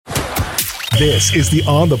This is the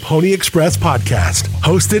On the Pony Express podcast,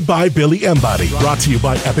 hosted by Billy Embody, brought to you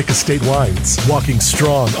by Epic Estate Wines. Walking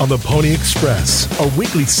strong on the Pony Express, a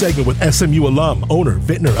weekly segment with SMU alum, owner,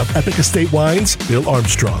 vintner of Epic Estate Wines, Bill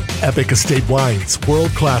Armstrong. Epic Estate Wines,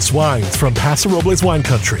 world-class wines from Paso Robles wine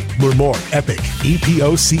country. Learn more, Epic,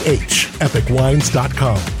 EPOCH,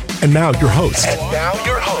 epicwines.com. And now your host.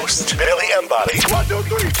 Billy Embody. 1, 2,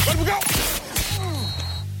 3, let me go.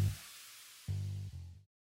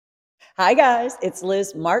 Hi, guys. It's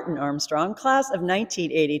Liz Martin Armstrong, class of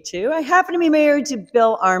 1982. I happen to be married to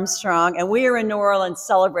Bill Armstrong, and we are in New Orleans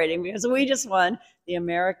celebrating because we just won the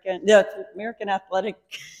American Athletic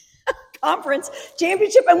Conference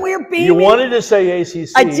Championship, and we're beaming. You wanted to say ACC.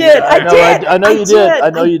 I did. I know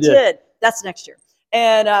you did. That's next year.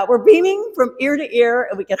 And we're beaming from ear to ear,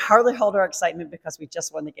 and we can hardly hold our excitement because we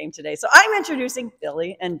just won the game today. So I'm introducing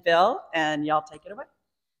Billy and Bill, and y'all take it away.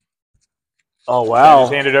 Oh wow!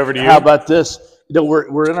 Just hand it over to you. How about this? You know,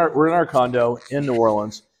 we're in our condo in New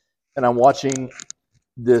Orleans, and I'm watching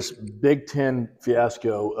this Big Ten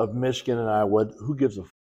fiasco of Michigan and Iowa. Who gives a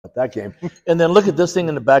about that game? And then look at this thing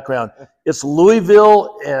in the background. It's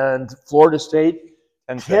Louisville and Florida State,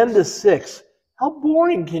 10-6. How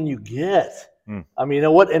boring can you get? I mean, you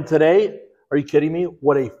know what? And today, are you kidding me?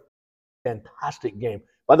 What a fantastic game!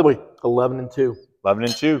 By the way, 11-2.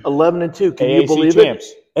 11-2. 11-2. Can AAC you believe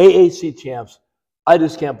champs. it? AAC champs. I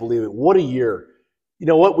just can't believe it. What a year. You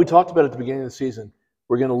know what? We talked about at the beginning of the season.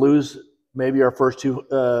 We're going to lose maybe our first two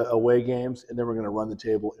away games, and then we're going to run the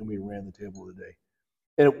table, and we ran the table today.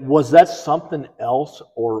 And was that something else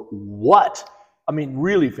or what? I mean,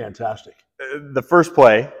 really fantastic. The first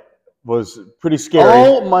play was pretty scary.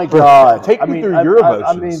 Oh, my God. Take me through your emotions.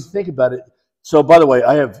 I mean, think about it. So, by the way,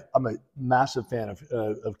 I'm a massive fan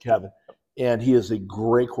of Kevin. And he is a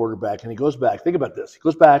great quarterback. And he goes back. Think about this. He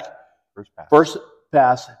goes back. First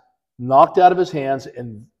pass, knocked out of his hands,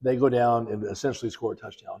 and they go down and essentially score a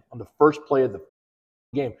touchdown on the first play of the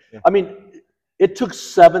game. Yeah. I mean, it took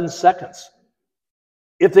 7 seconds.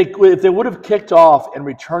 If they would have kicked off and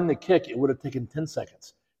returned the kick, it would have taken 10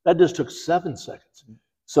 seconds. That just took 7 seconds.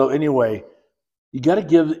 So anyway, you got to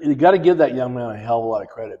give that young man a hell of a lot of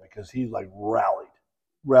credit because he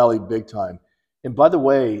rallied big time. And by the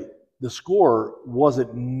way, the score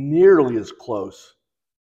wasn't nearly as close.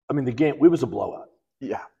 I mean, the game, it was a blowout.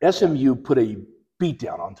 Yeah. SMU put a beat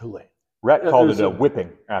down on Tulane. Rhett called it a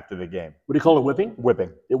whipping after the game. What do you call it, whipping? Whipping.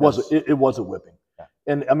 It was a whipping. Yeah.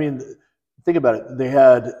 And, I mean, think about it. They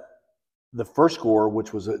had the first score,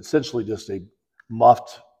 which was essentially just a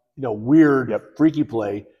muffed, weird, freaky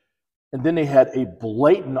play. And then they had a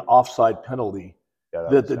blatant offside penalty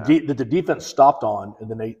that the defense stopped on, and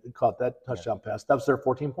then they caught that touchdown pass. That was their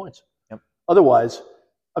 14 points. Yep. Otherwise,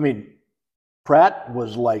 I mean, Pratt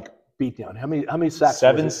was like beat down. How many sacks?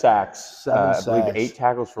 7 sacks. I believe 8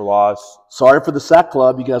 tackles for loss. Sorry for the sack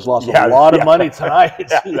club. You guys lost a lot of money tonight.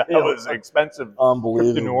 That was expensive.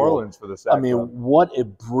 Unbelievable. To New Orleans for the sack club. What a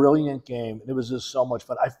brilliant game. It was just so much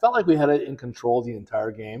fun. I felt like we had it in control the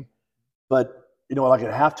entire game. But, like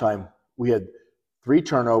at halftime, we had 3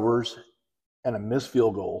 turnovers and a missed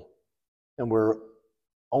field goal, and we're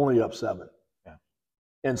only up 7. Yeah.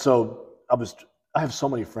 And so I have so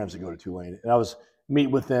many friends that go to Tulane, and I was meet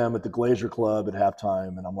with them at the Glazier Club at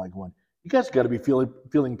halftime, and I'm like, you guys got to be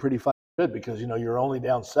feeling pretty good because you're only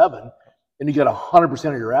down 7, and you got 100%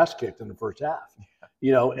 of your ass kicked in the first half,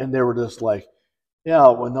 and they were just like, we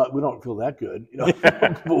don't feel that good,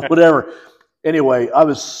 whatever. Anyway, I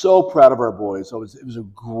was so proud of our boys. It was a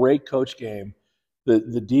great coach game.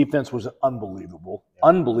 The defense was unbelievable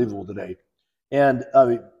today, and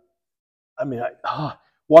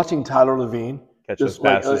watching Tyler Levine catch those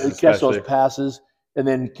passes, and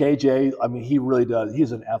then KJ. I mean, he really does.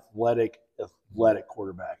 He's an athletic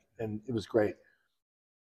quarterback, and it was great.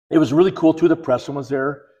 It was really cool too. The Preston was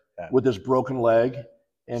there with his broken leg,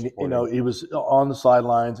 and he was on the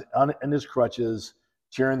sidelines in his crutches,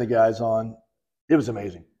 cheering the guys on. It was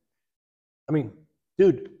amazing. I mean,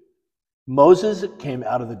 dude. Moses came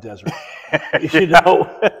out of the desert.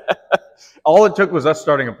 All it took was us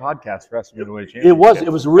starting a podcast for SMU to win a championship.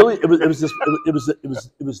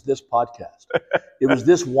 It was this podcast. It was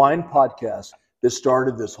this wine podcast that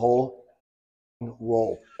started this whole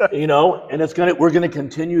roll. And we're gonna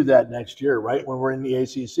continue that next year, right? When we're in the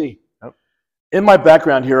ACC. Yep. In my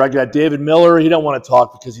background here, I got David Miller. He don't want to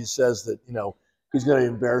talk because he says that he's going to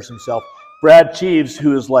embarrass himself. Brad Cheeves,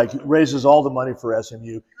 who is raises all the money for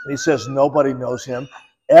SMU, and he says nobody knows him.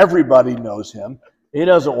 Everybody knows him. He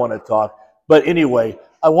doesn't want to talk. But anyway,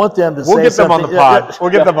 I want them to We'll get them on the pod. We'll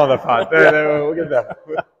get them on the pod. We'll get them.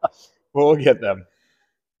 We'll get them.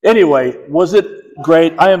 Anyway, was it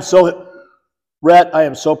great? I am so Rhett, I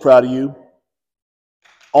am so proud of you.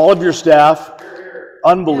 All of your staff,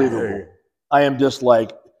 unbelievable. I am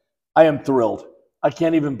thrilled. I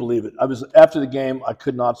can't even believe it. After the game, I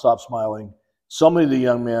could not stop smiling. So many of the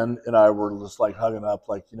young men and I were just like hugging up,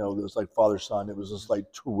 like, it was like father-son. It was just like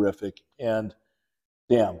terrific. And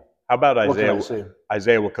damn. How about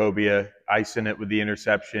Isaiah Wacobia icing it with the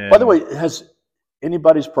interception? By the way, has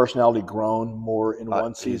anybody's personality grown more in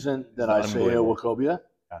one season than Isaiah Wacobia?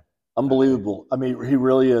 Yeah. Unbelievable. I mean, he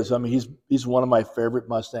really is. I mean, he's one of my favorite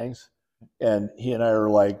Mustangs, and he and I are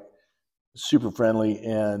like super friendly.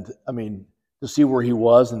 And I mean, to see where he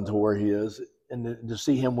was and to where he is, and to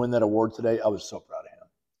see him win that award today, I was so proud of him.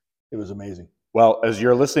 It was amazing. Well, as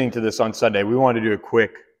you're listening to this on Sunday, we wanted to do a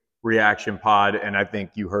quick reaction pod, and I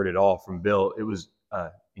think you heard it all from Bill. It was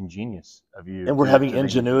ingenious of you. And we're having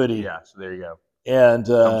ingenuity. Yeah, so there you go. And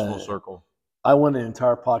comes full circle. I went an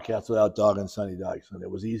entire podcast without dogging Sonny Dykes, and it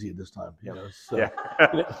was easy this time. So. Yeah.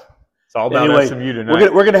 It's all about SMU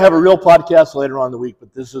tonight. We're gonna have a real podcast later on in the week,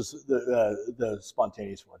 but this is the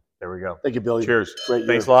spontaneous one. There we go. Thank you, Billy. Cheers. Great year.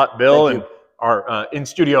 Thanks a lot, Bill, and our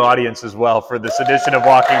in-studio audience as well for this edition of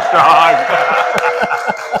Walking Strong.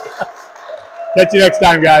 Catch you next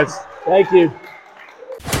time, guys. Thank you.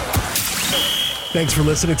 Thanks for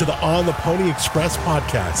listening to the On the Pony Express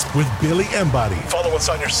podcast with Billy Embody. Follow us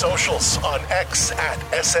on your socials on X at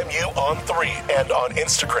SMU_on3 and on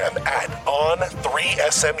Instagram at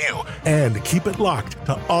On3SMU. And keep it locked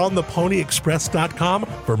to OnThePonyExpress.com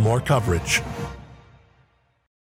for more coverage.